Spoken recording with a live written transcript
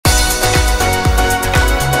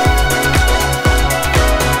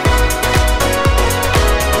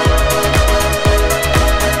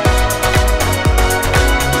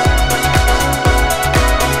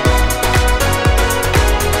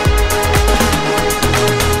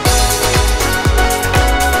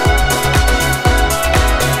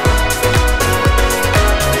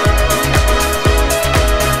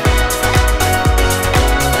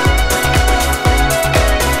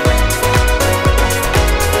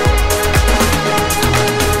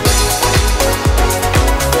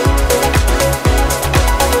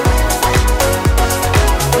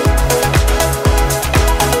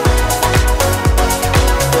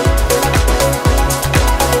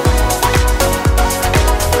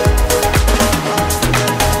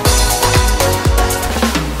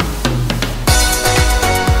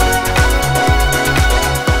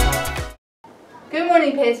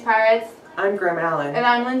I'm Graham Allen. And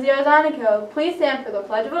I'm Lindsay Ozanico. Please stand for the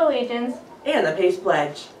Pledge of Allegiance. And the Pace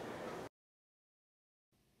Pledge.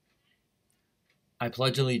 I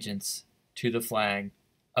pledge allegiance to the flag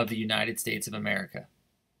of the United States of America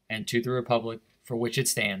and to the republic for which it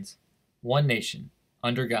stands, one nation,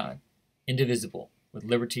 under God, indivisible, with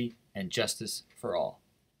liberty and justice for all.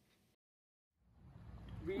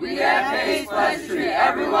 We at Pace pledge to treat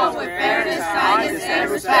everyone with fairness, kindness, and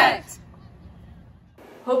respect.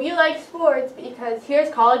 Hope you like sports because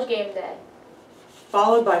here's College Game Day.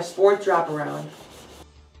 Followed by Sports Wraparound.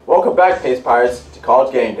 Welcome back, Pace Pirates, to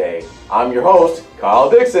College Game Day. I'm your host,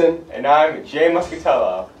 Kyle Dixon. And I'm Jay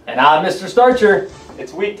Muscatello. And I'm Mr. Starcher.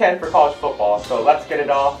 It's week 10 for college football, so let's get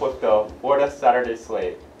it off with the Florida Saturday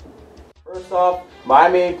slate. First off,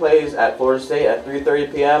 Miami plays at Florida State at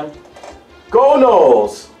 3:30 p.m. Go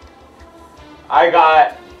Noles! I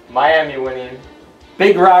got Miami winning.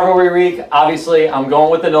 Big rivalry week. Obviously, I'm going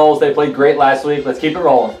with the Noles. They played great last week. Let's keep it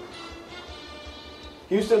rolling.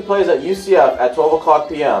 Houston plays at UCF at 12 o'clock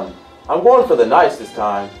p.m. I'm going for the Knights this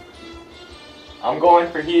time. I'm going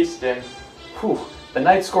for Houston. Whew. The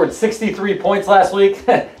Knights scored 63 points last week.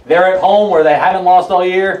 They're at home where they haven't lost all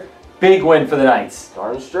year. Big win for the Knights.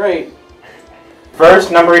 Darn straight.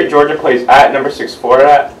 First, number 8 Georgia plays at number 6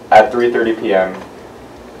 Florida at 3:30 p.m.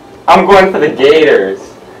 I'm going for the Gators.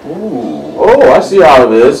 Ooh. Oh, I see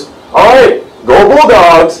how it is. All right, go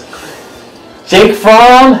Bulldogs. Jake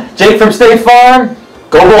from State Farm.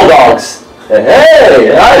 Go Bulldogs. Hey,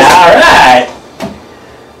 nice. All right.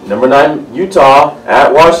 Number 9 Utah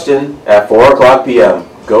at Washington at 4 o'clock p.m.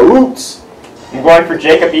 Go Utes. I'm going for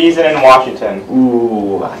Jacob Eason in Washington.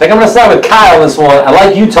 Ooh, I think I'm going to side with Kyle on this one. I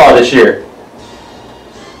like Utah this year.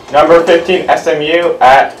 Number 15 SMU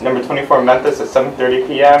at number 24 Memphis at 7:30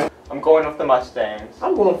 p.m. I'm going with the Mustangs.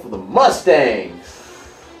 I'm going for the Mustangs.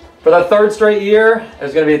 For the third straight year,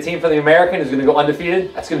 there's going to be a team from the American who's going to go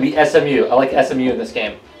undefeated. That's going to be SMU. I like SMU in this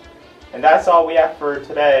game. And that's all we have for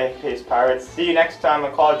today, Pace Pirates. See you next time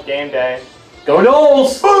on College Game Day. Go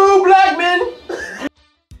Noles! Boo, Blackman!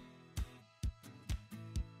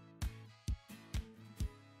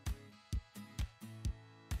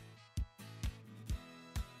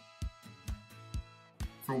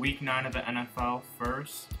 For Week 9 of the NFL,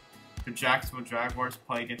 first, the Jacksonville Jaguars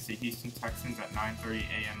play against the Houston Texans at 9:30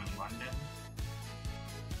 a.m. in London.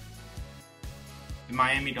 The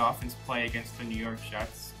Miami Dolphins play against the New York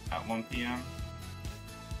Jets at 1 p.m.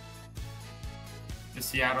 The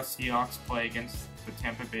Seattle Seahawks play against the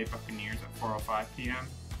Tampa Bay Buccaneers at 4:05 p.m.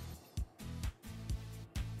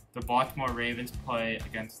 The Baltimore Ravens play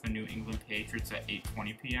against the New England Patriots at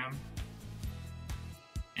 8:20 p.m.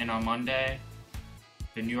 And on Monday,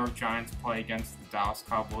 the New York Giants play against the Dallas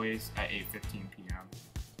Cowboys at 8:15 p.m.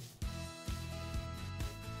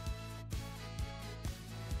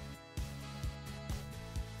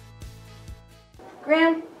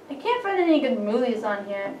 Graham, I can't find any good movies on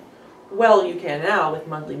here. Well, you can now with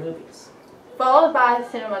monthly movies. Followed by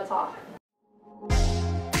Cinema Talk.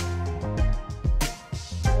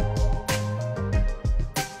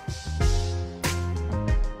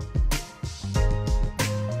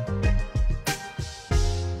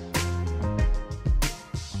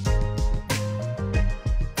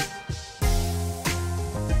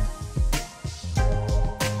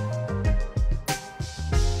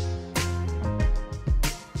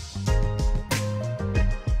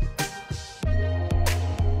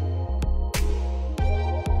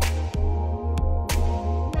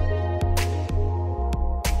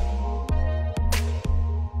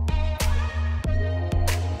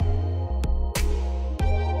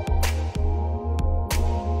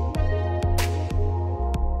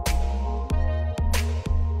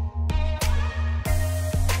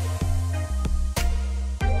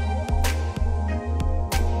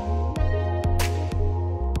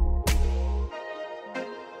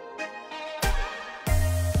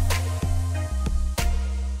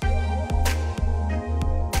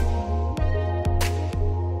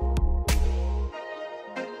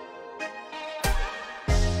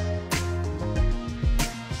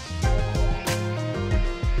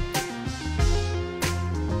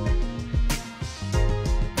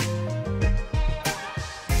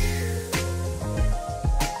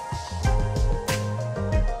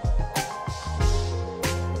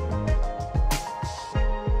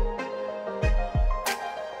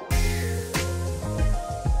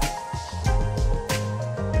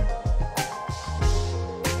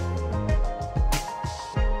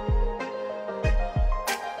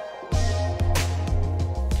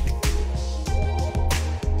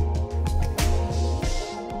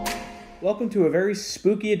 Welcome to a very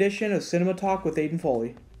spooky edition of Cinema Talk with Aiden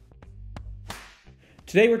Foley.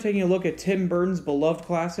 Today we're taking a look at Tim Burton's beloved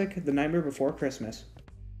classic, The Nightmare Before Christmas.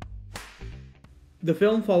 The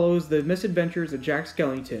film follows the misadventures of Jack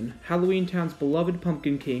Skellington, Halloween Town's beloved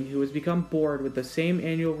Pumpkin King who has become bored with the same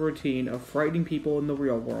annual routine of frightening people in the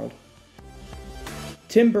real world.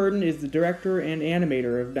 Tim Burton is the director and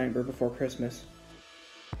animator of Nightmare Before Christmas.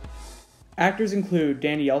 Actors include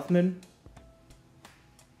Danny Elfman,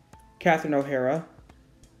 Catherine O'Hara,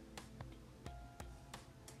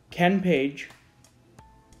 Ken Page,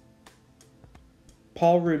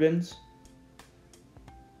 Paul Reubens,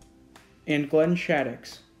 and Glenn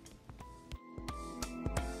Shaddix.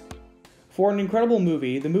 For an incredible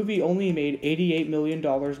movie, the movie only made $88 million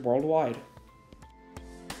worldwide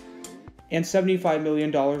and $75 million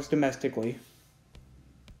domestically.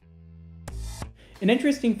 An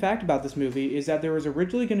interesting fact about this movie is that there was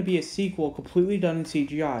originally going to be a sequel completely done in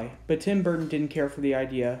CGI, but Tim Burton didn't care for the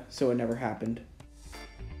idea, so it never happened.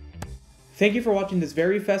 Thank you for watching this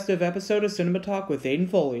very festive episode of Cinema Talk with Aiden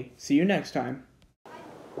Foley. See you next time.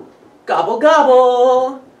 Gobble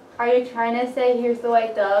gobble! Are you trying to say here's the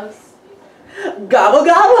white doves? Gobble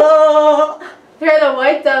gobble! Here are the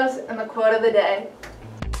white doves and the quote of the day.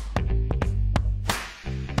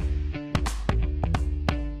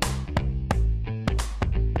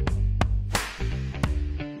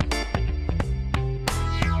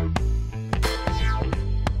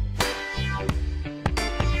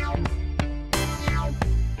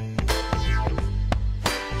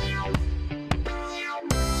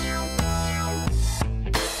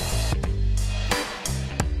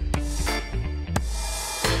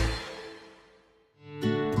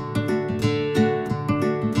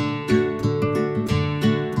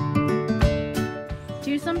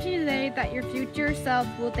 Do something today that your future self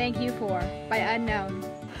will thank you for, by Unknown.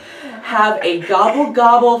 Have a gobble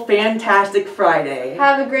gobble fantastic Friday.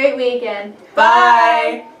 Have a great weekend.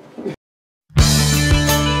 Bye.